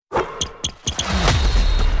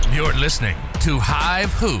You're listening to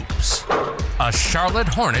Hive Hoops, a Charlotte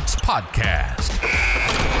Hornets podcast.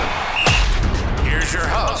 Here's your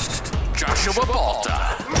host, Joshua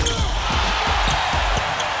Balta.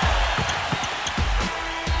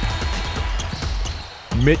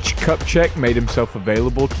 Mitch Kupchak made himself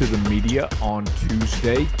available to the media on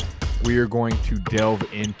Tuesday. We are going to delve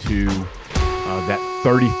into that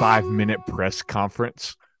 35-minute press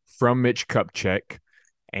conference from Mitch Kupchak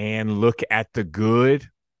and look at the good,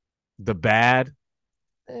 the bad,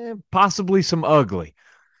 and possibly some ugly.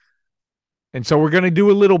 And so we're going to do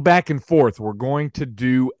a little back and forth. We're going to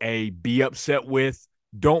do a be upset with,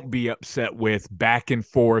 don't be upset with, back and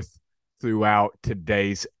forth throughout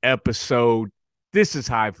today's episode. This is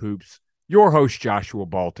Hive Hoops, your host Joshua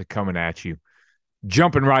Balta coming at you.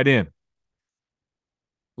 Jumping right in.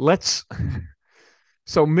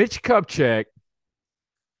 So Mitch Kupchak,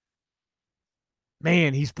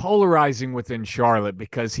 man, he's polarizing within Charlotte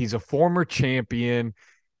because he's a former champion.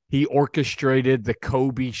 He orchestrated the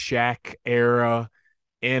Kobe Shaq era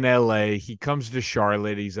in LA. He comes to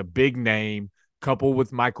Charlotte. He's a big name, coupled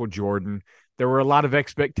with Michael Jordan. There were a lot of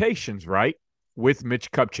expectations, right, with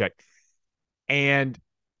Mitch Kupchak. And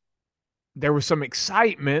there was some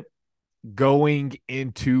excitement going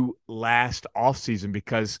into last offseason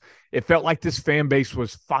because it felt like this fan base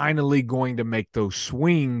was finally going to make those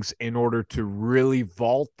swings in order to really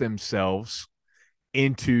vault themselves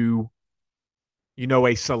into,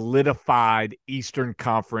 a solidified Eastern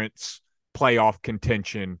Conference playoff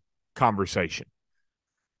contention conversation.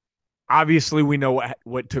 Obviously, we know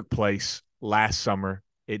what took place last summer.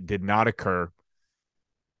 It did not occur.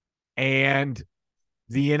 And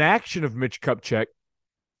the inaction of Mitch Kupchak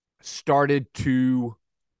started to,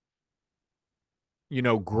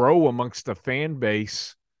 grow amongst the fan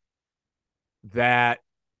base that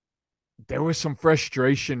there was some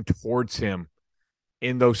frustration towards him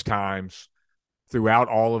in those times throughout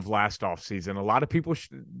all of last offseason. A lot of people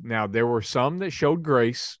now, there were some that showed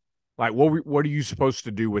grace, like, what are you supposed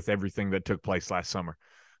to do with everything that took place last summer?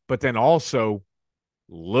 But then also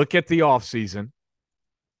look at the offseason.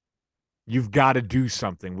 You've got to do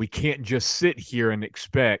something. We can't just sit here and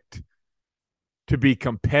expect to be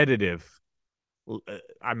competitive.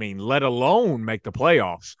 Let alone make the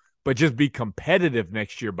playoffs, but just be competitive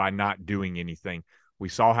next year by not doing anything. We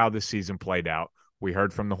saw how this season played out. We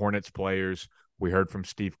heard from the Hornets players. We heard from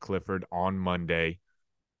Steve Clifford on Monday.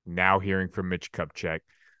 Now hearing from Mitch Kupchak.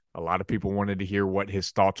 A lot of people wanted to hear what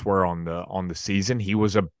his thoughts were on the season. He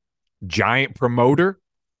was a giant promoter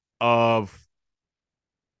of,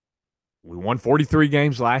 we won 43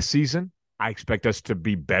 games last season. I expect us to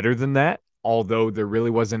be better than that, although there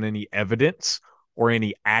really wasn't any evidence or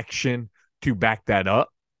any action to back that up.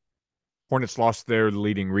 Hornets lost their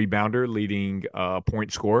leading rebounder, leading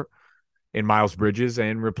point scorer in Miles Bridges,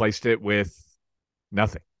 and replaced it with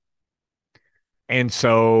nothing. And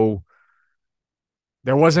so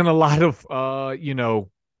there wasn't a lot of,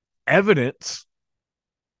 evidence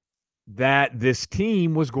that this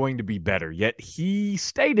team was going to be better. Yet he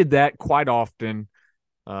stated that quite often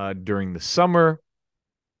during the summer,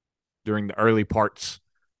 during the early parts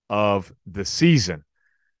of the season.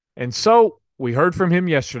 And so we heard from him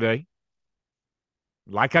yesterday.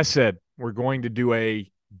 Like I said, we're going to do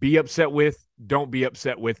a be upset with, don't be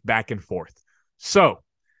upset with, back and forth. So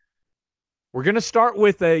we're going to start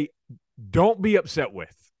with a don't be upset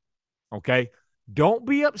with, okay? Don't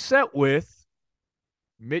be upset with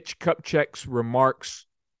Mitch Kupchak's remarks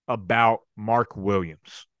about Mark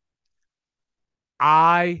Williams.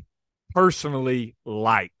 I personally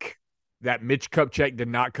like that Mitch Kupchak did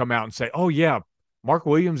not come out and say, oh, yeah, Mark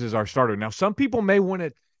Williams is our starter. Now, some people may want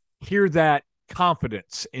to hear that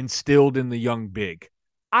confidence instilled in the young big.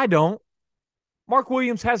 I don't. Mark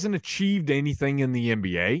Williams hasn't achieved anything in the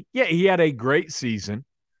NBA. Yeah, he had a great season,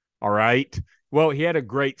 all right? Well, he had a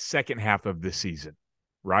great second half of the season,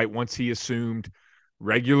 right? Once he assumed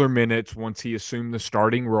regular minutes, once he assumed the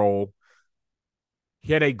starting role,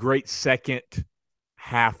 he had a great second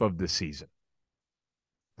half of the season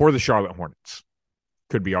for the Charlotte Hornets.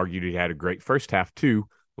 Could be argued he had a great first half too,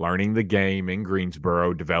 learning the game in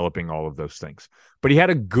Greensboro, developing all of those things. But he had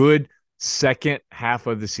a good second half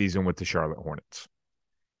of the season with the Charlotte Hornets.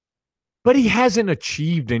 But he hasn't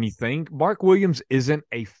achieved anything. Mark Williams isn't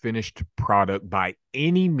a finished product by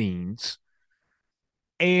any means.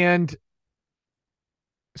 And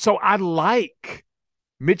so I like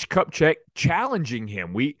Mitch Kupchak challenging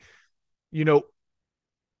him.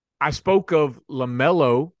 I spoke of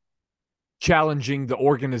LaMelo challenging the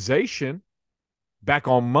organization back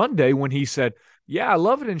on Monday when he said, yeah, I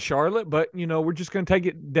love it in Charlotte, but, we're just going to take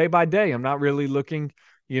it day by day. I'm not really looking,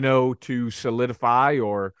 to solidify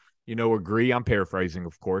or agree, I'm paraphrasing,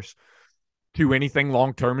 of course, to anything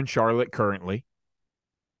long-term in Charlotte currently.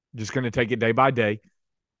 Just going to take it day by day.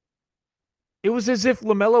 It was as if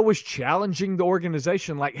LaMelo was challenging the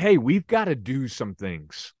organization like, hey, we've got to do some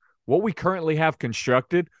things. What we currently have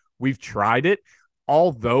constructed, we've tried it.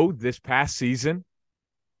 Although this past season,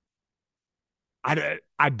 I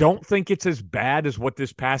don't think it's as bad as what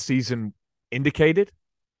this past season indicated,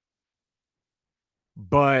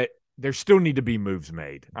 but there still need to be moves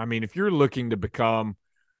made. I mean, if you're looking to become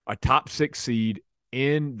a top 6 seed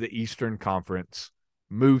in the Eastern Conference,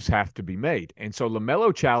 moves have to be made. And so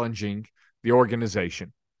LaMelo challenging the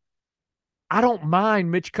organization. I don't mind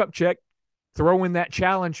Mitch Kupchak throwing that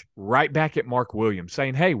challenge right back at Mark Williams,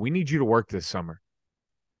 saying, hey, we need you to work this summer.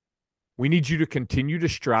 We need you to continue to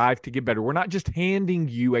strive to get better. We're not just handing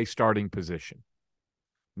you a starting position.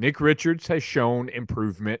 Nick Richards has shown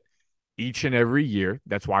improvement each and every year.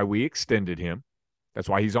 That's why we extended him. That's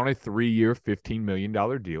why he's on a 3-year, $15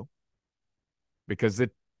 million deal, because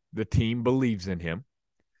the team believes in him.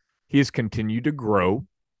 He has continued to grow.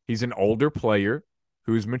 He's an older player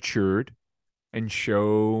who has matured and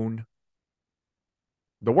shown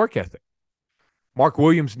the work ethic. Mark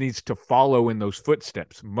Williams needs to follow in those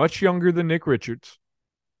footsteps. Much younger than Nick Richards.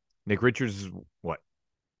 Nick Richards is,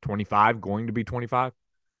 25, going to be 25?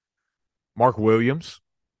 Mark Williams,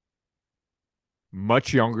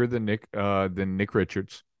 much younger than Nick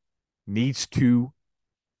Richards, needs to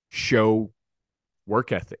show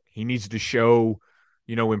work ethic. He needs to show,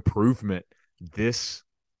 improvement this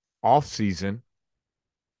offseason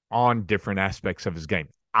on different aspects of his game.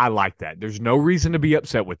 I like that. There's no reason to be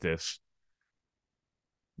upset with this.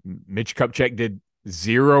 Mitch Kupchak did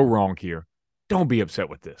zero wrong here. Don't be upset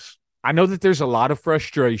with this. I know that there's a lot of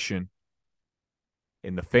frustration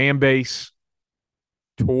in the fan base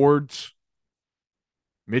towards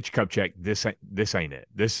Mitch Kupchak. This ain't it.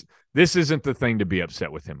 This isn't the thing to be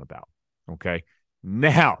upset with him about. Okay?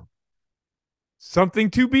 Now, something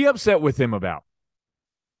to be upset with him about.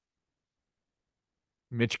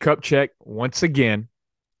 Mitch Kupchak, once again,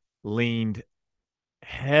 leaned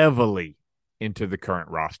heavily into the current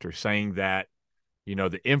roster, saying that,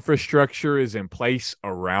 the infrastructure is in place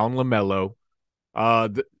around LaMelo.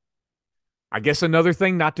 I guess another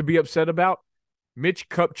thing not to be upset about, Mitch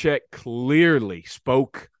Kupchak clearly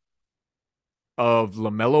spoke of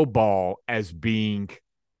LaMelo Ball as being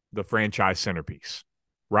the franchise centerpiece,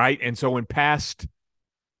 right? And so in past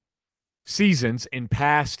seasons, in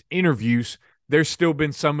past interviews, there's still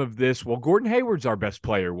been some of this, well, Gordon Hayward's our best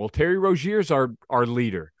player. Well, Terry Rozier's our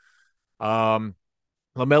leader.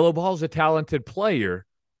 LaMelo Ball's a talented player.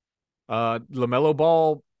 LaMelo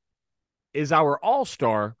Ball is our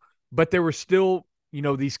all-star, but there were still,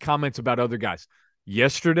 these comments about other guys.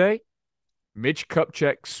 Yesterday, Mitch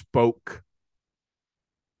Kupchak spoke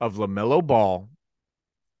of LaMelo Ball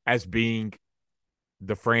as being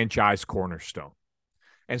the franchise cornerstone.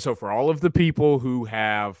 And so for all of the people who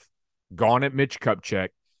have gone at Mitch Kupchak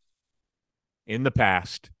in the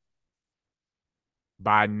past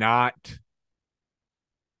by not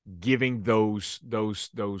giving those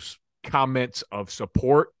comments of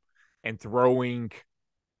support and throwing,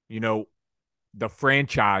 the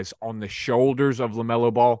franchise on the shoulders of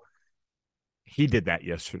LaMelo Ball, he did that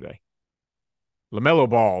yesterday. LaMelo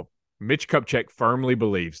Ball, Mitch Kupchak firmly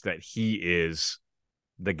believes that he is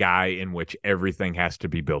the guy in which everything has to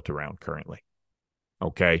be built around currently.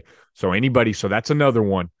 Okay? So that's another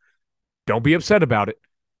one. Don't be upset about it.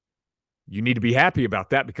 You need to be happy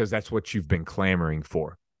about that because that's what you've been clamoring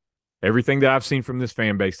for. Everything that I've seen from this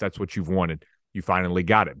fan base, that's what you've wanted. You finally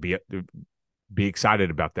got it. Be excited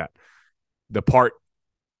about that. The part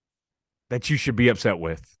that you should be upset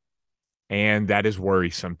with, and that is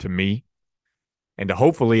worrisome to me and to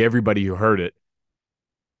hopefully everybody who heard it,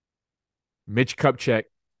 Mitch Kupchak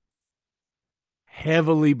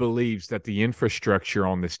heavily believes that the infrastructure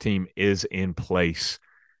on this team is in place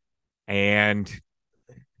and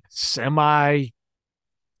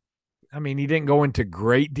he didn't go into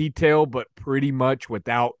great detail, but pretty much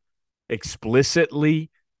without explicitly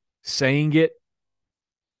saying it,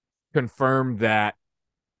 confirmed that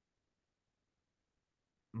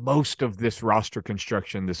most of this roster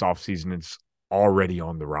construction this offseason is already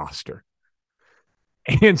on the roster.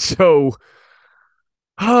 And so,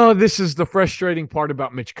 this is the frustrating part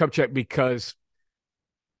about Mitch Kupchak because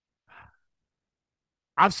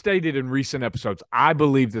I've stated in recent episodes, I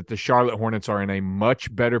believe that the Charlotte Hornets are in a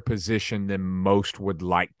much better position than most would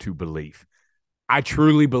like to believe. I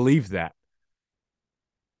truly believe that.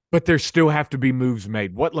 But there still have to be moves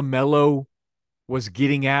made. What LaMelo was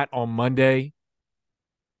getting at on Monday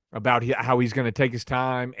about how he's going to take his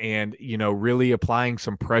time and, really applying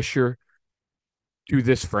some pressure to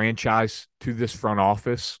this franchise, to this front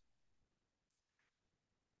office.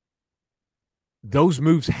 Those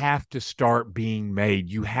moves have to start being made.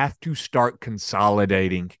 You have to start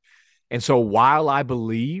consolidating. And so while I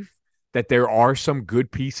believe that there are some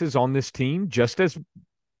good pieces on this team, just as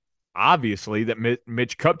obviously that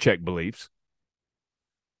Mitch Kupchak believes,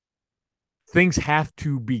 things have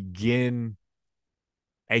to begin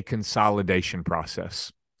a consolidation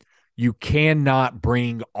process. You cannot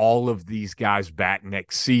bring all of these guys back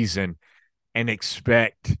next season and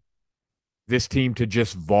expect this team to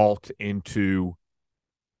just vault into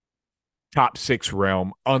top 6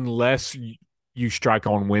 realm unless you strike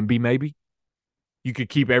on Wemby. Maybe you could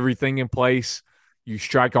keep everything in place. You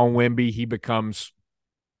strike on Wemby, he becomes,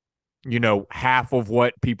 half of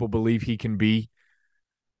what people believe he can be,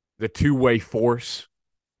 the two-way force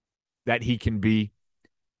that he can be.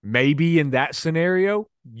 Maybe in that scenario,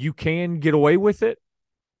 you can get away with it,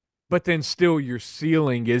 but then still your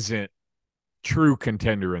ceiling isn't true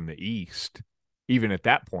contender in the East, even at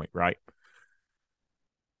that point, right?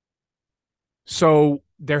 So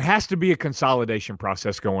there has to be a consolidation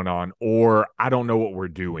process going on, or I don't know what we're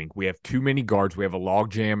doing. We have too many guards. We have a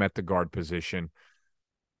logjam at the guard position.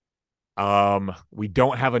 We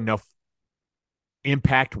don't have enough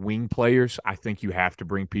impact wing players. I think you have to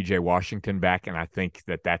bring PJ Washington back, and I think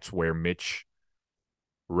that that's where Mitch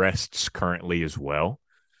rests currently as well.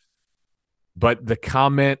 But the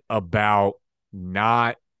comment about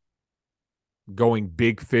not going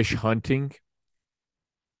big fish hunting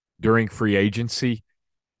during free agency,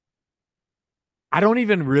 I don't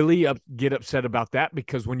even really get upset about that,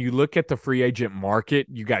 because when you look at the free agent market,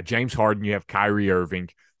 you got James Harden, you have Kyrie Irving,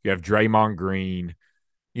 you have Draymond Green.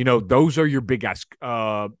 Those are your big guys.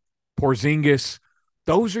 Porzingis,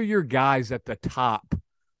 those are your guys at the top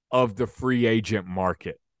of the free agent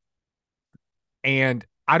market. And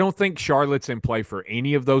I don't think Charlotte's in play for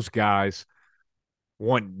any of those guys.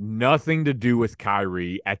 Want nothing to do with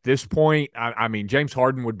Kyrie. At this point, I mean, James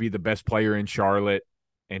Harden would be the best player in Charlotte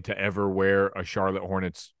and to ever wear a Charlotte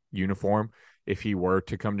Hornets uniform if he were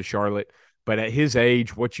to come to Charlotte. But at his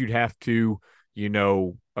age, what you'd have to,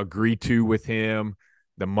 agree to with him,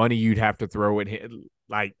 the money you'd have to throw at him,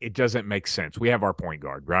 like, it doesn't make sense. We have our point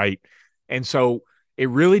guard, right? And so it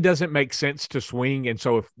really doesn't make sense to swing. And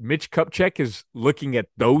so if Mitch Kupchak is looking at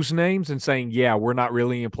those names and saying, yeah, we're not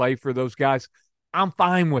really in play for those guys, I'm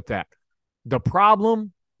fine with that. The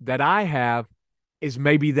problem that I have is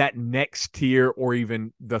maybe that next tier or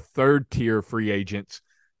even the third tier free agents.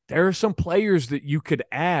 There are some players that you could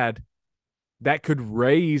add that could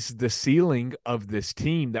raise the ceiling of this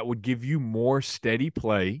team, that would give you more steady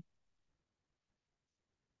play.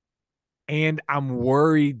 And I'm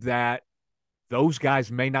worried that those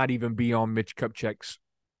guys may not even be on Mitch Kupchak's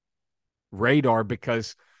radar,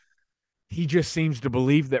 because he just seems to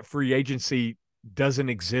believe that free agency doesn't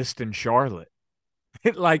exist in Charlotte.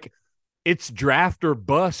 Like, it's draft or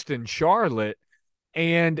bust in Charlotte.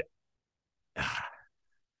 And,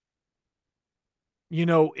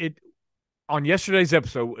 on yesterday's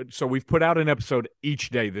episode, so we've put out an episode each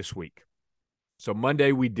day this week. So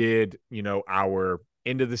Monday we did, our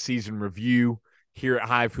end of the season review here at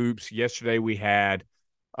Hive Hoops. Yesterday we had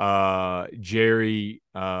Jerry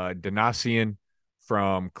Donasian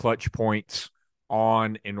from Clutch Points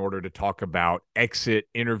on in order to talk about exit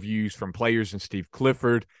interviews from players and Steve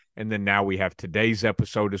Clifford. And then now we have today's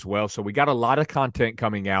episode as well. So we got a lot of content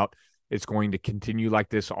coming out. It's going to continue like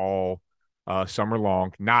this all summer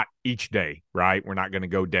long, not each day, right? We're not going to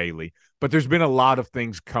go daily, but there's been a lot of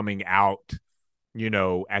things coming out,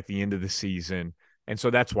 at the end of the season. And so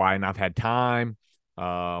that's why, and I've had time.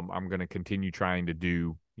 I'm going to continue trying to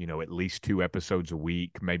do, at least 2 episodes a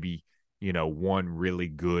week, maybe, one really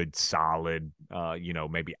good, solid,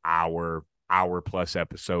 maybe hour plus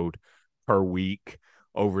episode per week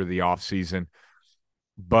over the off season.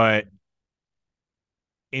 But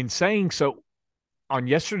in saying so, on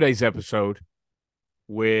yesterday's episode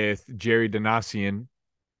with Jerry Donasian,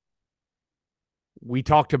 we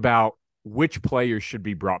talked about which players should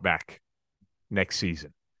be brought back next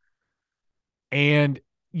season. And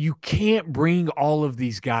you can't bring all of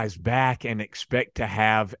these guys back and expect to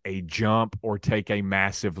have a jump or take a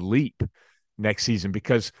massive leap next season,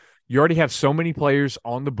 because you already have so many players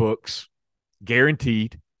on the books,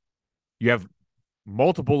 guaranteed. You have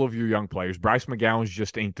multiple of your young players. Bryce McGowan's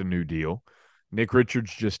just inked a new deal. Nick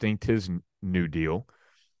Richards just inked his new deal.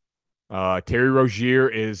 Terry Rozier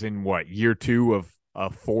is in year 2 of a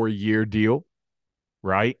 4-year deal,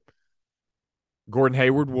 right? Gordon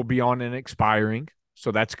Hayward will be on an expiring.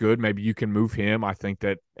 so that's good. Maybe you can move him. I think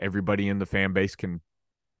that everybody in the fan base can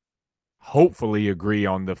hopefully agree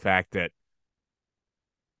on the fact that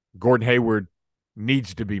Gordon Hayward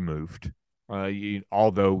needs to be moved.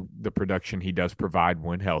 Although the production he does provide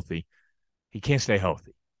when healthy, he can't stay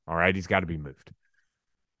healthy. All right, he's got to be moved.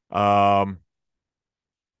 And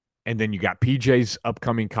then you got PJ's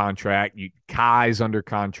upcoming contract. Kai's under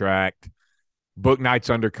contract. Bouknight's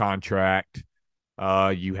under contract.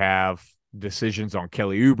 You have decisions on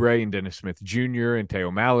Kelly Oubre and Dennis Smith Jr. and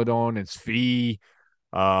Teo Maledon and Svi.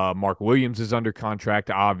 Mark Williams is under contract,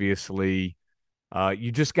 obviously.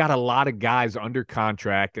 You just got a lot of guys under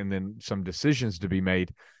contract and then some decisions to be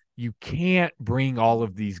made. You can't bring all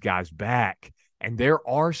of these guys back. And there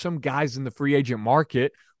are some guys in the free agent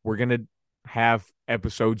market. We're going to have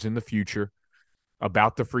episodes in the future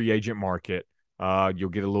about the free agent market. You'll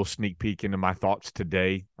get a little sneak peek into my thoughts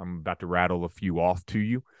today. I'm about to rattle a few off to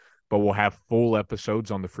you, but we'll have full episodes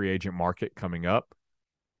on the free agent market coming up.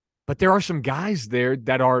 But there are some guys there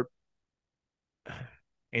that are,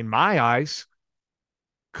 in my eyes,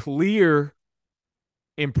 clear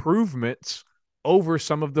improvements over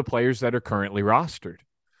some of the players that are currently rostered.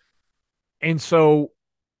 And so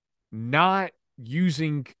not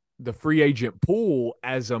using the free agent pool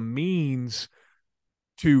as a means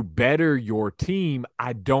to better your team,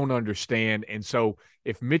 I don't understand. And so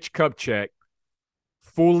if Mitch Kupchak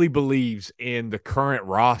fully believes in the current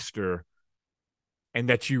roster and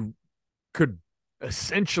that you could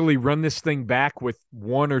essentially run this thing back with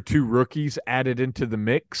one or two rookies added into the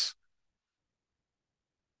mix,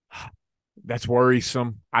 that's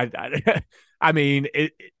worrisome. I mean,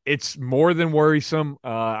 it's more than worrisome.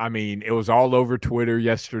 I mean, it was all over Twitter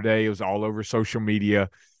yesterday. It was all over social media.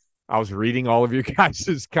 I was reading all of your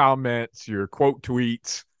guys' comments, your quote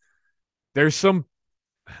tweets. There's some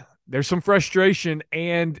frustration,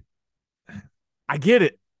 and I get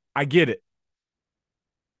it.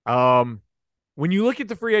 When you look at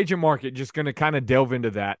the free agent market, just going to kind of delve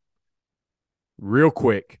into that real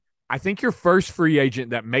quick. I think your first free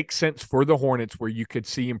agent that makes sense for the Hornets where you could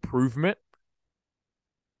see improvement,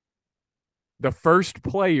 the first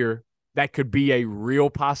player that could be a real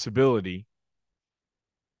possibility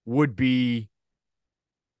would be,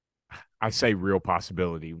 I say real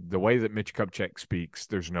possibility. The way that Mitch Kupchak speaks,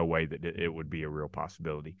 there's no way that it would be a real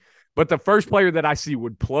possibility. But the first player that I see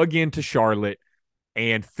would plug into Charlotte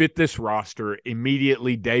and fit this roster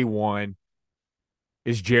immediately day one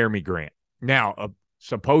is Jeremy Grant. Now,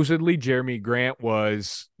 supposedly Jeremy Grant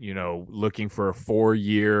was, looking for a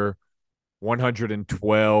 4-year,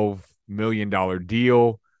 $112 million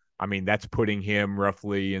deal. I mean, that's putting him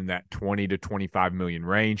roughly in that 20 to 25 million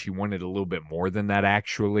range. He wanted a little bit more than that,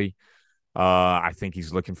 actually. I think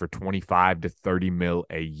he's looking for 25 to 30 mil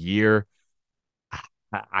a year.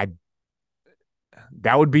 That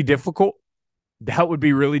would be difficult. That would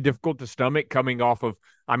be really difficult to stomach coming off of,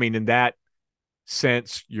 in that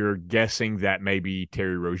sense, you're guessing that maybe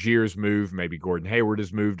Terry Rozier's moved, maybe Gordon Hayward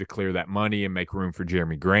has moved to clear that money and make room for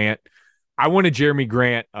Jeremy Grant. I wanted Jeremy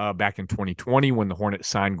Grant back in 2020 when the Hornets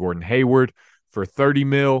signed Gordon Hayward for 30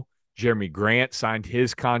 mil. Jeremy Grant signed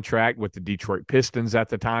his contract with the Detroit Pistons at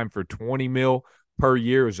the time for 20 mil per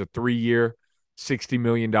year. It was a 3-year, $60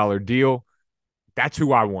 million deal. That's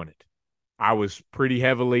who I wanted. I was pretty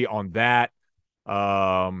heavily on that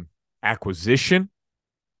acquisition.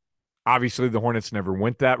 Obviously, the Hornets never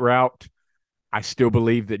went that route. I still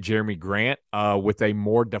believe that Jeremy Grant, with a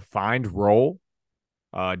more defined role,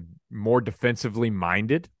 more defensively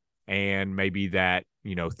minded, and maybe that,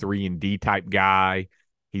 3-and-D type guy.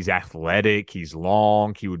 He's athletic. He's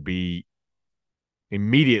long. He would become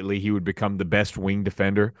the best wing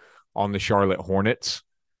defender on the Charlotte Hornets.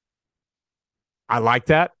 I like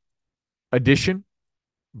that addition,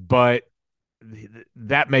 but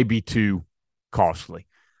that may be too costly.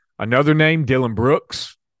 Another name, Dylan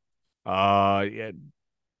Brooks.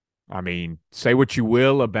 Say what you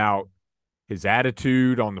will about his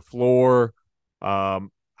attitude on the floor. I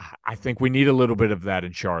think we need a little bit of that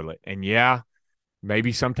in Charlotte. And yeah,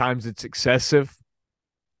 maybe sometimes it's excessive,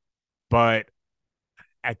 but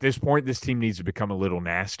at this point, this team needs to become a little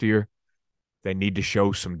nastier. They need to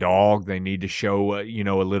show some dog. They need to show, a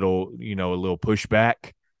little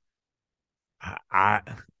pushback. I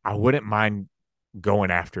wouldn't mind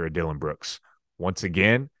going after a Dylan Brooks. Once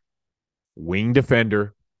again, wing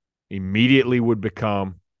defender, immediately would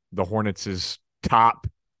become the Hornets' top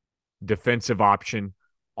defensive option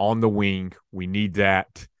on the wing. We need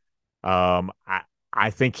that. I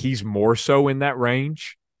think he's more so in that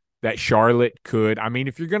range that Charlotte could.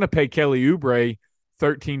 If you're going to pay Kelly Oubre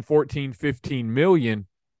 13, 14, 15 million,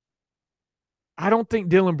 I don't think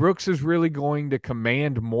Dylan Brooks is really going to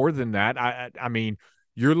command more than that. I mean,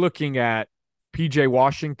 you're looking at PJ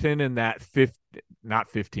Washington in that not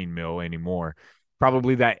 15 mil anymore,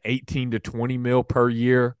 probably that 18 to 20 mil per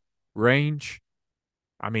year range.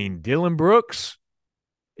 I mean, Dylan Brooks,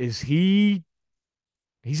 he's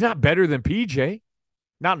not better than PJ.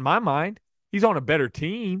 Not in my mind. He's on a better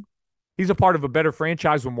team. He's a part of a better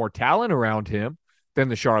franchise with more talent around him than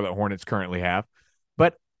the Charlotte Hornets currently have.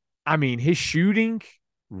 But, I mean, his shooting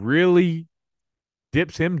really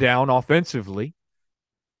dips him down offensively.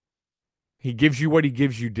 He gives you what he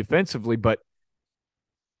gives you defensively, but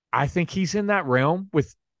I think he's in that realm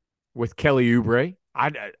with Kelly Oubre.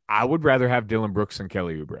 I would rather have Dylan Brooks than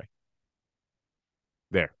Kelly Oubre.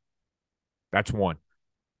 There. That's one.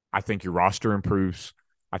 I think your roster improves.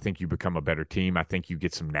 I think you become a better team. I think you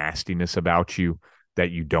get some nastiness about you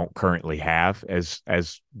that you don't currently have. As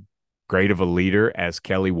great of a leader as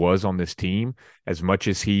Kelly was on this team, as much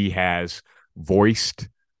as he has voiced,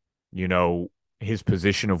 his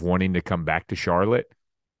position of wanting to come back to Charlotte,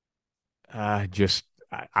 I'd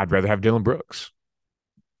rather have Dylan Brooks.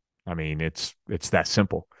 I mean, it's that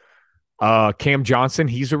simple. Cam Johnson,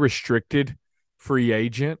 he's a restricted free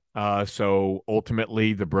agent. So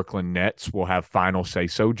ultimately the Brooklyn Nets will have final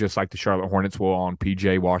say-so, just like the Charlotte Hornets will on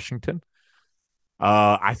PJ Washington.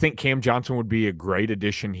 I think Cam Johnson would be a great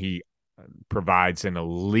addition. He provides an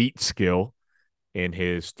elite skill in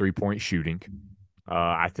his three-point shooting.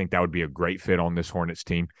 I think that would be a great fit on this Hornets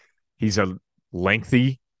team. He's a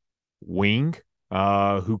lengthy wing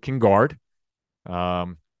who can guard.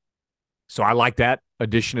 So I like that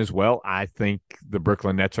addition as well. I think the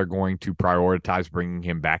Brooklyn Nets are going to prioritize bringing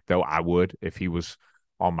him back, though. I would if he was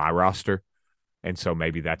on my roster. And so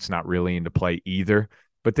maybe that's not really into play either.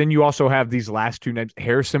 But then you also have these last two names,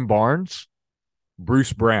 Harrison Barnes,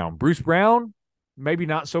 Bruce Brown. Bruce Brown, maybe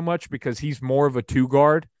not so much because he's more of a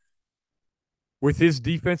two-guard. With his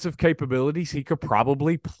defensive capabilities, he could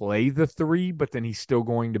probably play the three, but then he's still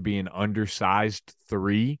going to be an undersized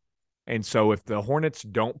three. And so if the Hornets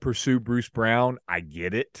don't pursue Bruce Brown, I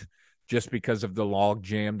get it, just because of the log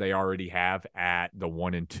jam they already have at the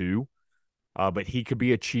 1 and 2. But he could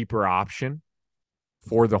be a cheaper option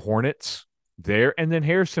for the Hornets there. And then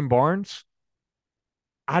Harrison Barnes,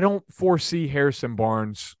 I don't foresee Harrison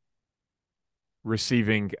Barnes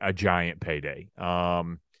receiving a giant payday.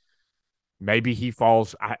 Maybe he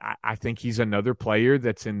falls. I think he's another player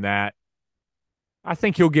that's in that. I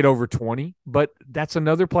think he'll get over 20, but that's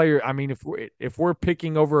another player. I mean, if we're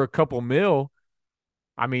picking over a couple mil,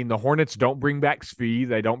 I mean, the Hornets don't bring back Svi,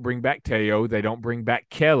 they don't bring back Teo, they don't bring back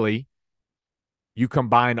Kelly. You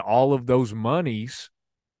combine all of those monies,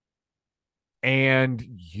 and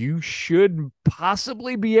you should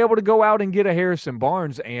possibly be able to go out and get a Harrison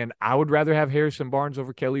Barnes, and I would rather have Harrison Barnes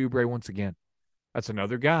over Kelly Oubre once again. That's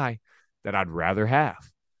another guy that I'd rather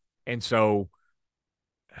have. And so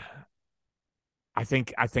I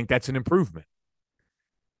think that's an improvement.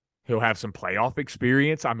 He'll have some playoff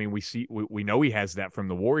experience. I mean, we know he has that from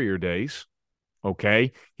the Warrior days.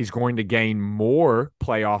 Okay. He's going to gain more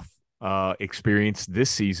playoff experience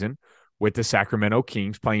this season with the Sacramento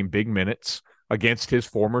Kings, playing big minutes against his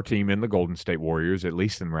former team in the Golden State Warriors, at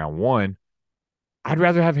least in round one. I'd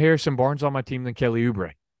rather have Harrison Barnes on my team than Kelly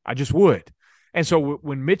Oubre. I just would. And so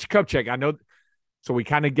when Mitch Kupchak, I know, so we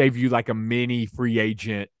kind of gave you like a mini free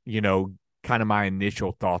agent, kind of my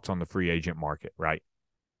initial thoughts on the free agent market, right?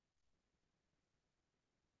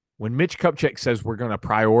 When Mitch Kupchak says we're going to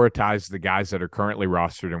prioritize the guys that are currently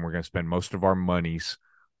rostered and we're going to spend most of our monies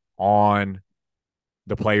on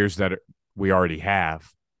the players that we already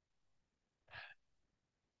have,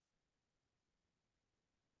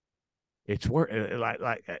 it's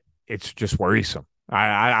it's just worrisome.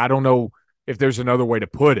 I don't know if there's another way to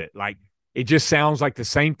put it. Like, it just sounds like the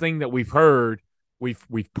same thing that we've heard.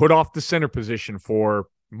 We've put off the center position for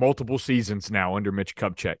multiple seasons now under Mitch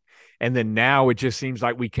Kupchak. And then now it just seems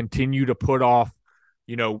like we continue to put off,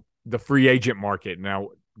 the free agent market. Now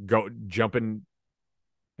jumping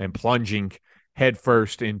and plunging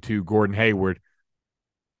headfirst into Gordon Hayward.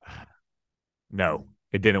 No,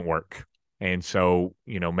 it didn't work. And so,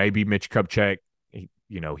 maybe Mitch Kupchak,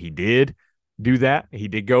 he did do that. He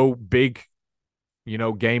did go big,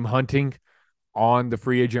 game hunting on the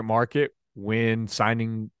free agent market when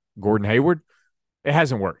signing Gordon Hayward. It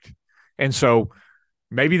hasn't worked. And so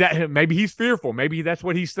maybe he's fearful. Maybe that's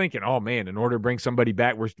what he's thinking. Oh man, in order to bring somebody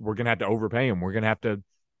back, we're going to have to overpay him. We're going to have to,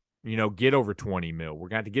 get over 20 mil. We're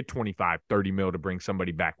going to have to get 25, 30 mil to bring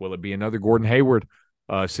somebody back. Will it be another Gordon Hayward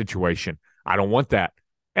situation? I don't want that.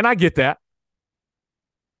 And I get that.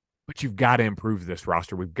 But you've got to improve this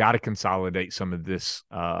roster. We've got to consolidate some of this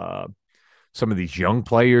some of these young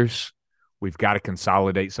players. We've got to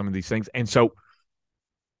consolidate some of these things. And so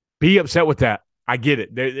be upset with that. I get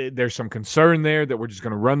it. There's some concern there that we're just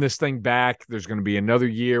going to run this thing back. There's going to be another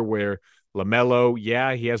year where LaMelo,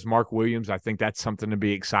 yeah, he has Mark Williams. I think that's something to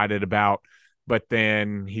be excited about. But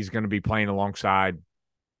then he's going to be playing alongside,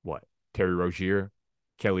 what, Terry Rozier,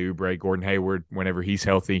 Kelly Oubre, Gordon Hayward, whenever he's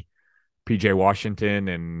healthy, PJ Washington,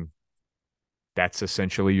 and that's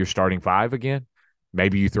essentially your starting five again.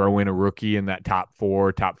 Maybe you throw in a rookie in that top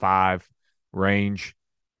 4, top 5 range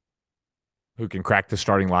who can crack the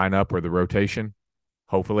starting lineup or the rotation.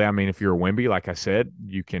 Hopefully, I mean, if you're a Wemby, like I said,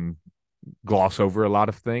 you can gloss over a lot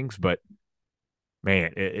of things, but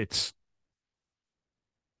man, it's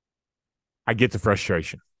I get the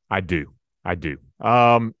frustration. I do.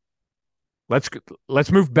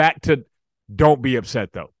 Let's move back to don't be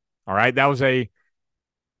upset though. All right, that was a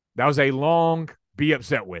long be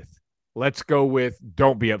upset with. Let's go with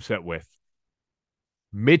don't be upset with.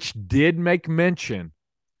 Mitch did make mention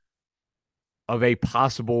of a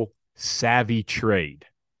possible savvy trade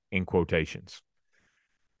in quotations.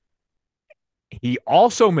 He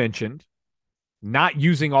also mentioned not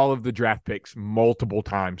using all of the draft picks multiple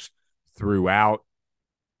times throughout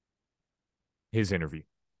his interview.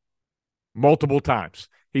 Multiple times.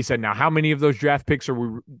 He said, now, how many of those draft picks are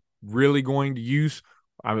we really going to use?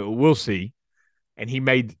 I mean, we'll see. And he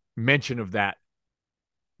made mention of that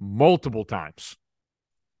multiple times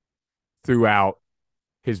throughout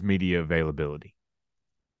his media availability.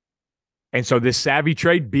 And so this savvy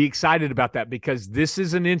trade, be excited about that because this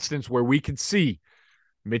is an instance where we could see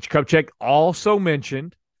Mitch Kupchak also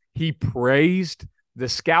mentioned he praised the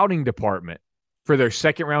scouting department for their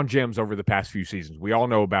second-round gems over the past few seasons. We all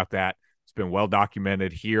know about that. It's been well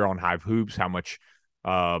documented here on Hive Hoops how much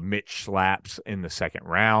Mitch slaps in the second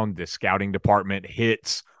round. The scouting department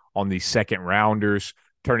hits on these second-rounders,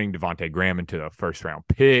 turning Devontae Graham into a first-round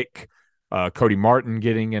pick. Cody Martin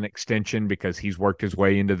getting an extension because he's worked his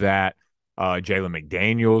way into that. Jalen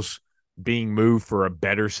McDaniels being moved for a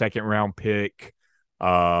better second-round pick.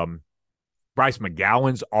 Bryce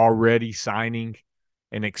McGowan's already signing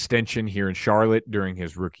an extension here in Charlotte during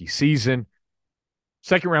his rookie season.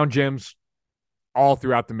 Second-round gems all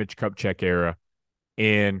throughout the Mitch Kupchak era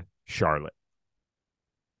in Charlotte.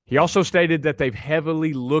 He also stated that they've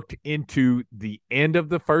heavily looked into the end of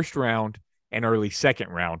the first round and early second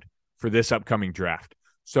round for this upcoming draft.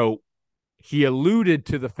 So he alluded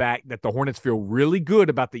to the fact that the Hornets feel really good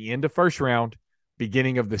about the end of first round,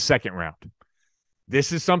 beginning of the second round.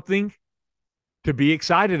 This is something to be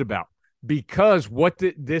excited about because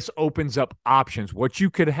this opens up options. What you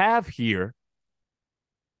could have here,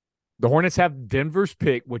 the Hornets have Denver's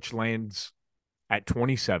pick, which lands at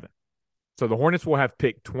 27. So the Hornets will have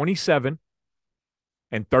pick 27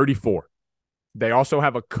 and 34. They also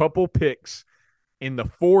have a couple picks in the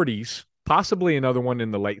 40s, possibly another one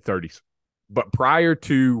in the late 30s. But prior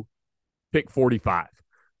to pick 45,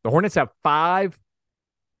 the Hornets have 5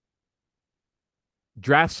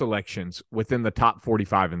 draft selections within the top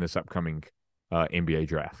 45 in this upcoming NBA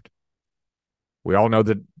draft. We all know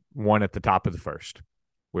the one at the top of the first.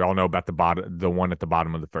 We all know about the one at the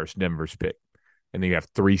bottom of the first, Denver's pick. And then you have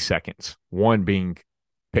 3 seconds, one being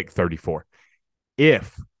pick 34.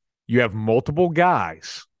 If you have multiple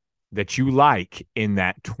guys that you like in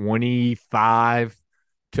that 25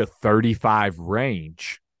 to 35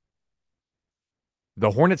 range,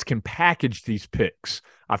 the Hornets can package these picks.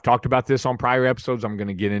 I've talked about this on prior episodes. I'm going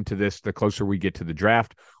to get into this the closer we get to the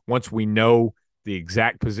draft. Once we know the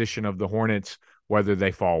exact position of the Hornets, whether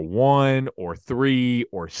they fall 1 or 3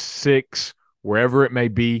 or 6, wherever it may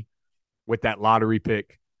be with that lottery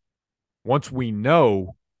pick, once we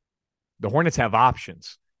know, the Hornets have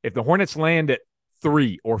options. If the Hornets land at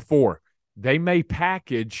 3 or 4, they may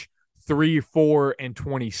package 3, 4, and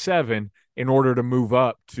 27 in order to move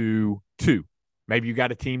up to 2. Maybe you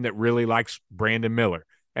got a team that really likes Brandon Miller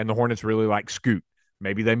and the Hornets really like Scoot.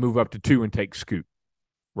 Maybe they move up to 2 and take Scoot,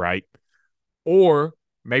 right? Or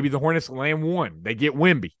maybe the Hornets land 1. They get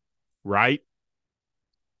Wemby, right?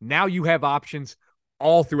 Now you have options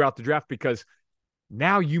all throughout the draft because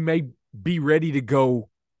now you may be ready to go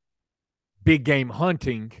big game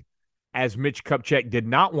hunting as Mitch Kupchak did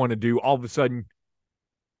not want to do. All of a sudden,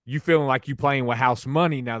 you feeling like you playing with house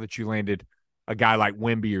money now that you landed a guy like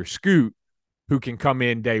Wemby or Scoot who can come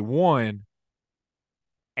in day one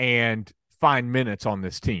and find minutes on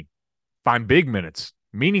this team, find big minutes,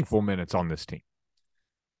 meaningful minutes on this team.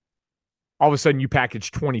 All of a sudden, you package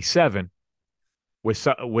 27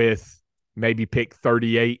 with maybe pick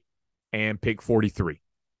 38 and pick 43.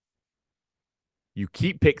 You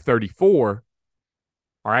keep pick 34,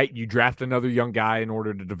 All right, you draft another young guy in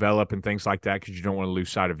order to develop and things like that because you don't want to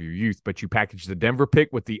lose sight of your youth. But you package the Denver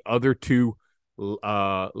pick with the other two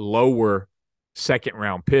lower second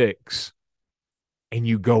round picks, and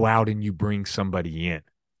you go out and you bring somebody in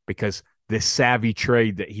because this savvy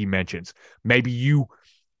trade that he mentions, maybe you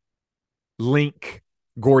link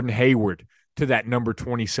Gordon Hayward to that number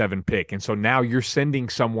 27 pick. And so now you're sending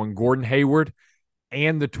someone, Gordon Hayward,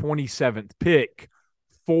 and the 27th pick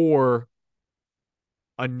for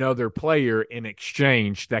another player in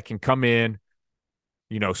exchange that can come in,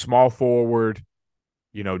 small forward,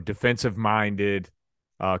 defensive minded,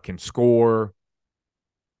 can score,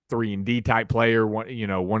 3-and-D type player,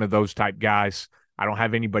 one of those type guys. I don't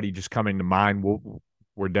have anybody just coming to mind.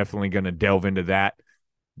 We're definitely going to delve into that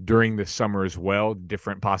during the summer as well,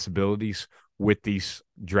 different possibilities with these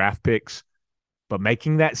draft picks. But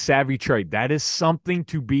making that savvy trade, that is something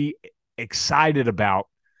to be excited about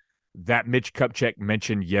that Mitch Kupchak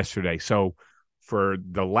mentioned yesterday. So for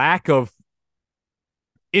the lack of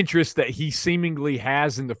interest that he seemingly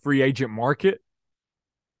has in the free agent market,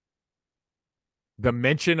 the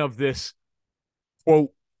mention of this,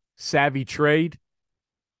 quote, savvy trade,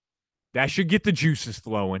 that should get the juices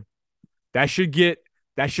flowing. That should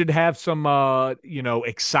have some,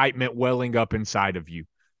 excitement welling up inside of you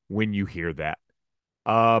when you hear that.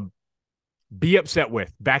 Be upset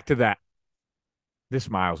with. Back to that. This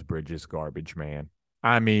Miles Bridges garbage, man.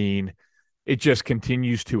 I mean, it just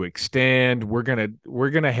continues to extend. We're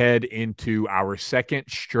gonna head into our second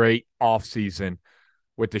straight offseason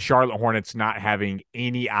with the Charlotte Hornets not having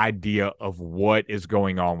any idea of what is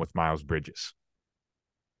going on with Miles Bridges.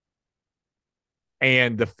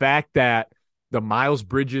 And the fact that the Miles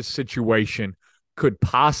Bridges situation could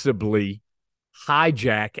possibly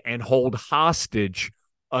hijack and hold hostage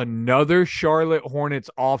another Charlotte Hornets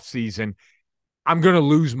offseason, I'm going to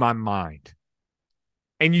lose my mind.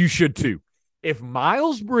 And you should too. If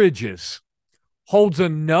Miles Bridges holds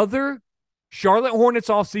another Charlotte Hornets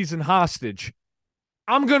offseason hostage,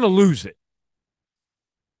 I'm going to lose it.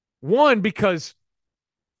 One, because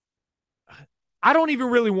I don't even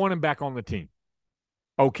really want him back on the team.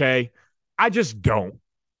 Okay? I just don't.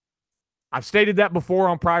 I've stated that before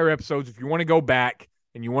on prior episodes. If you want to go back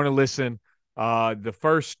and you want to listen, the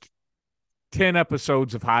first 10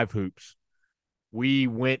 episodes of Hive Hoops, we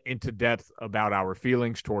went into depth about our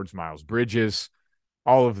feelings towards Miles Bridges,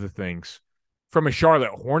 all of the things. From a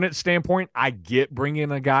Charlotte Hornets standpoint, I get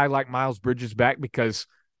bringing a guy like Miles Bridges back because,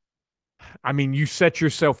 I mean, you set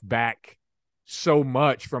yourself back so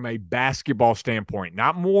much from a basketball standpoint,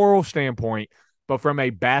 not moral standpoint, but from a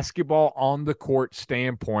basketball on the court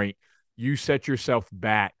standpoint, you set yourself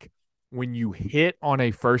back when you hit on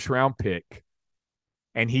a first round pick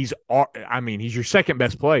and he's your second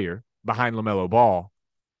best player behind LaMelo Ball,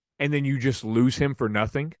 and then you just lose him for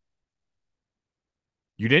nothing.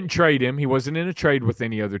 You didn't trade him. He wasn't in a trade with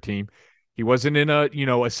any other team. He wasn't in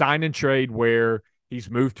a sign and trade where he's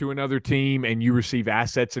moved to another team and you receive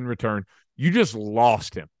assets in return. You just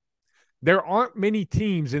lost him. There aren't many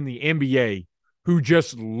teams in the NBA who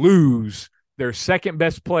just lose their second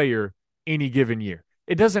best player any given year.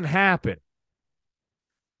 It doesn't happen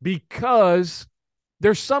because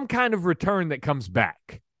there's some kind of return that comes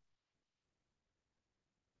back.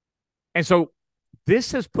 And so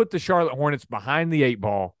this has put the Charlotte Hornets behind the 8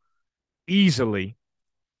 ball easily.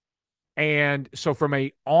 And so from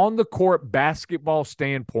a on-the-court basketball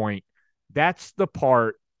standpoint, that's the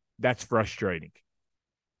part that's frustrating.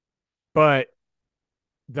 But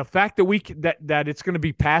the fact that that it's going to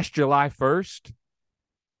be past July 1st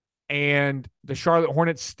and the Charlotte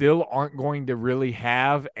Hornets still aren't going to really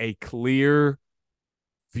have a clear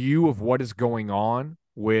view of what is going on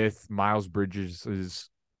with Miles Bridges'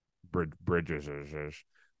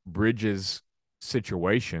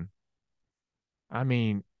 situation. I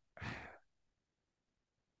mean,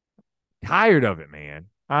 tired of it, man.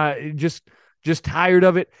 Just tired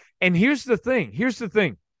of it. And here's the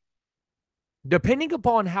thing. Depending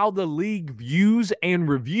upon how the league views and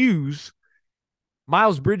reviews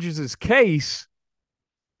Miles Bridges' case,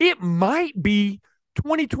 it might be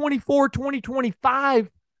 2024-2025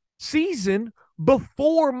 season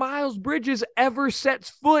before Miles Bridges ever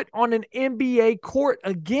sets foot on an NBA court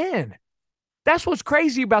again. That's what's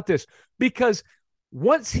crazy about this, because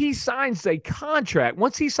once he signs a contract,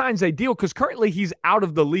 once he signs a deal, because currently he's out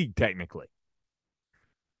of the league technically,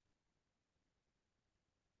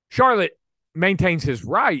 Charlotte maintains his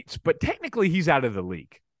rights, but technically he's out of the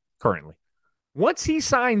league currently. Once he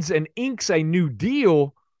signs and inks a new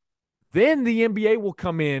deal, then the NBA will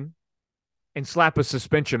come in and slap a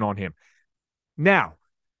suspension on him. Now,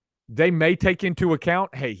 they may take into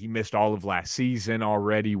account, hey, he missed all of last season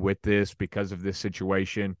already with this because of this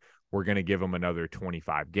situation. We're going to give him another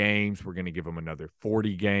 25 games. We're going to give him another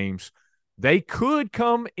 40 games. They could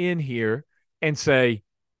come in here and say,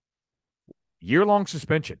 year-long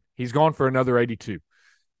suspension. He's gone for another 82.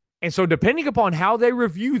 And so depending upon how they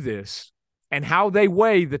review this and how they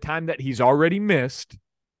weigh the time that he's already missed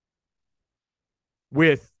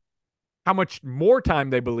with how much more time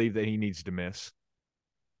they believe that he needs to miss,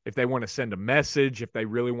 if they want to send a message, if they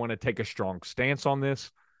really want to take a strong stance on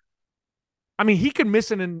this. I mean, he could miss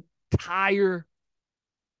an entire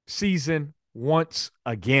season once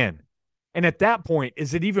again. And at that point,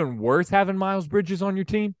 is it even worth having Miles Bridges on your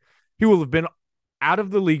team? He will have been out of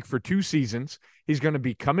the league for 2 seasons. He's going to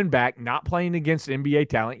be coming back, not playing against NBA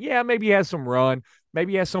talent. Yeah, maybe he has some run.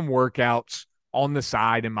 Maybe he has some workouts on the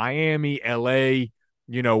side in Miami, LA,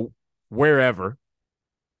 wherever.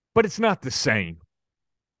 But it's not the same.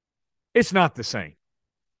 It's not the same.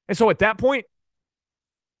 And so at that point,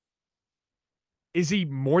 is he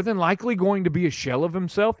more than likely going to be a shell of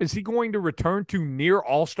himself? Is he going to return to near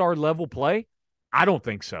all-star level play? I don't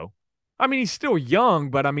think so. I mean, he's still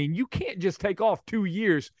young, but I mean, you can't just take off 2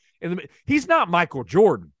 years. He's not Michael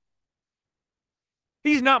Jordan.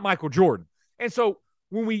 He's not Michael Jordan. And so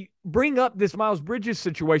when we bring up this Miles Bridges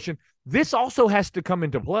situation, this also has to come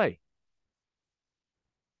into play.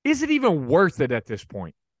 Is it even worth it at this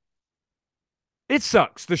point? It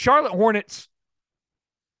sucks. The Charlotte Hornets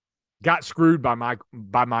got screwed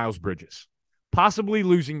by Miles Bridges, possibly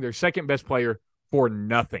losing their second best player for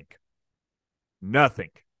nothing. Nothing.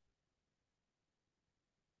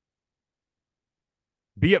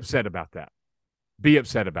 Be upset about that. Be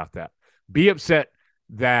upset about that. Be upset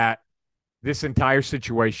that this entire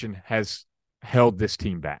situation has held this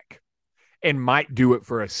team back and might do it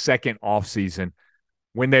for a second offseason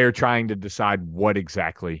when they are trying to decide what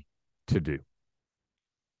exactly to do.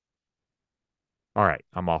 All right,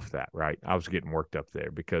 I'm off that, right? I was getting worked up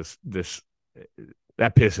there because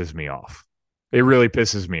that pisses me off. It really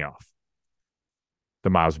pisses me off. The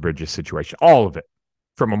Miles Bridges situation, all of it,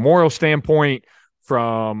 from a moral standpoint,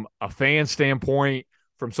 from a fan standpoint,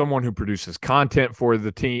 from someone who produces content for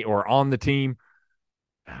the team or on the team.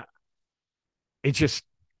 It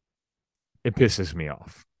pisses me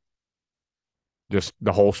off. Just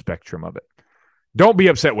the whole spectrum of it. Don't be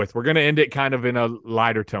upset with. We're going to end it kind of in a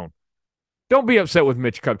lighter tone. Don't be upset with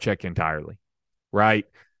Mitch Kupchak entirely, right?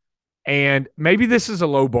 And maybe this is a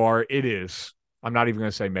low bar. It is. I'm not even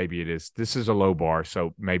going to say maybe it is. This is a low bar,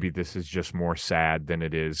 so maybe this is just more sad than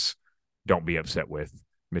it is don't be upset with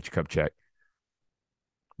Mitch Kupchak.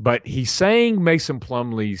 But he's saying Mason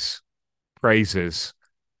Plumlee's praises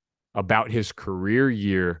about his career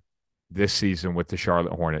year this season with the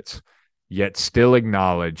Charlotte Hornets, yet still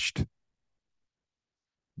acknowledged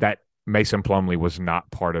that Mason Plumlee was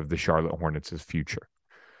not part of the Charlotte Hornets' future,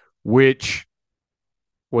 which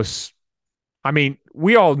was, I mean,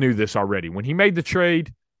 we all knew this already. When he made the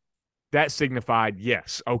trade, that signified,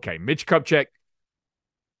 yes, okay, Mitch Kupchak,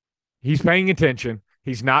 he's paying attention.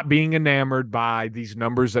 He's not being enamored by these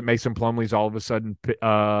numbers that Mason Plumlee's all of a sudden,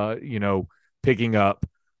 picking up.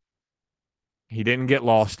 He didn't get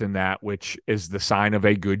lost in that, which is the sign of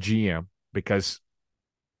a good GM, because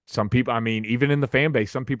some people, I mean, even in the fan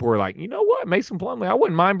base, some people were like, you know what, Mason Plumlee, I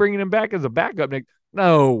wouldn't mind bringing him back as a backup.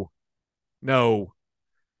 No.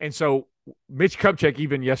 And so Mitch Kupchak,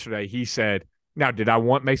 even yesterday, he said, now, did I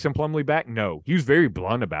want Mason Plumlee back? No. He was very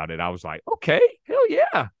blunt about it. I was like, okay, hell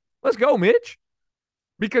yeah. Let's go, Mitch.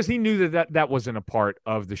 Because he knew that wasn't a part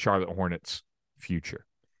of the Charlotte Hornets' future.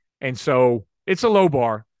 And so it's a low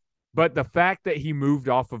bar. But the fact that he moved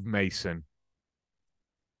off of Mason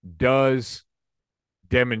does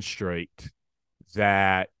demonstrate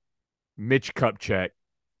that Mitch Kupchak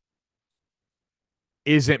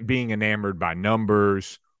isn't being enamored by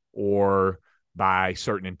numbers or by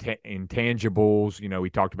certain intangibles. You know, he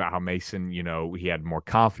talked about how Mason, he had more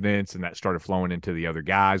confidence, and that started flowing into the other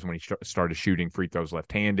guys when he started shooting free throws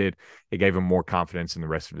left-handed. It gave him more confidence in the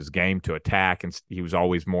rest of his game to attack, and he was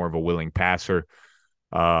always more of a willing passer,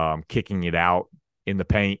 kicking it out in the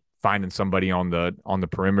paint, finding somebody on the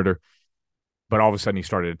perimeter. But all of a sudden he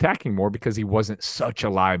started attacking more because he wasn't such a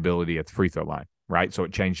liability at the free throw line, right? So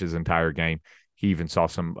it changed his entire game. He even saw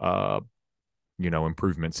some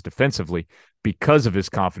improvements defensively because of his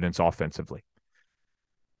confidence offensively.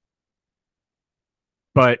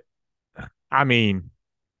 But, I mean,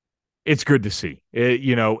 it's good to see,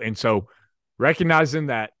 and so recognizing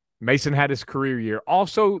that Mason had his career year,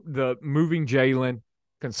 also the moving Jalen,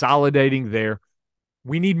 consolidating there.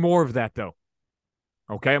 We need more of that, though.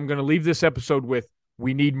 Okay, I'm going to leave this episode with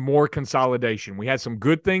We need more consolidation. We had some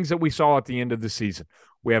good things that we saw at the end of the season.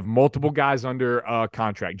 We have multiple guys under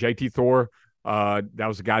contract. JT Thor, that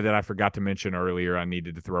was a guy that I forgot to mention earlier. I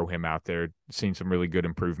needed to throw him out there. Seen some really good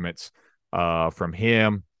improvements from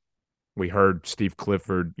him. We heard Steve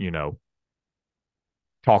Clifford,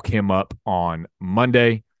 talk him up on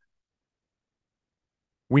Monday.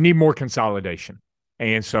 We need more consolidation.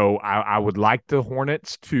 And so I would like the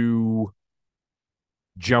Hornets to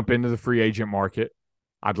jump into the free agent market.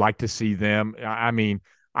 I'd like to see them. I mean,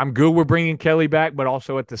 I'm good with bringing Kelly back, but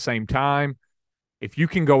also at the same time, if you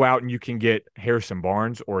can go out and you can get Harrison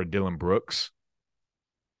Barnes or a Dylan Brooks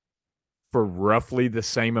for roughly the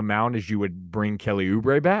same amount as you would bring Kelly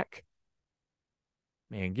Oubre back,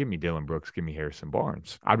 man, give me Dylan Brooks, give me Harrison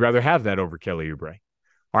Barnes. I'd rather have that over Kelly Oubre.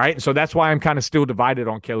 All right, so that's why I'm kind of still divided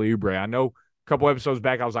on Kelly Oubre. I know a couple episodes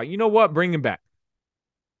back I was like, you know what, bring him back.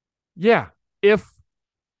 Yeah, if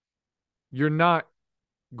you're not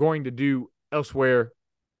going to do elsewhere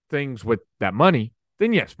things with that money,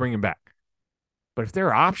 then yes, bring him back. But if there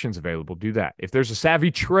are options available, do that. If there's a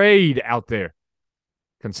savvy trade out there,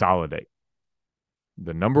 consolidate.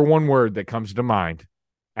 The number one word that comes to mind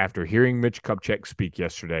after hearing Mitch Kupchak speak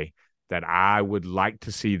yesterday that I would like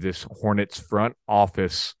to see this Hornets front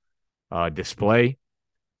office display,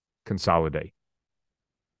 consolidate.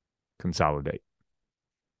 Consolidate.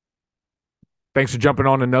 Thanks for jumping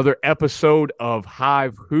on another episode of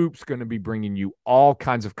Hive Hoops. Going to be bringing you all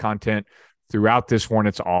kinds of content throughout this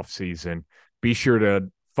Hornets offseason. Be sure to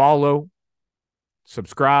follow,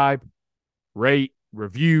 subscribe, rate,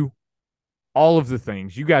 review, all of the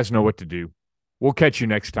things. You guys know what to do. We'll catch you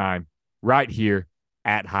next time right here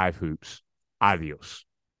at Hive Hoops. Adios.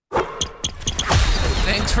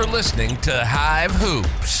 Thanks for listening to Hive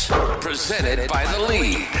Hoops, presented by The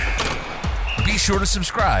League. Be sure to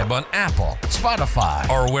subscribe on Apple, Spotify,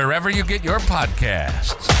 or wherever you get your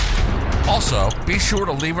podcasts. Also, be sure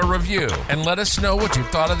to leave a review and let us know what you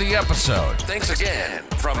thought of the episode. Thanks again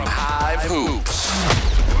from Hive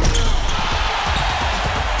Hoops.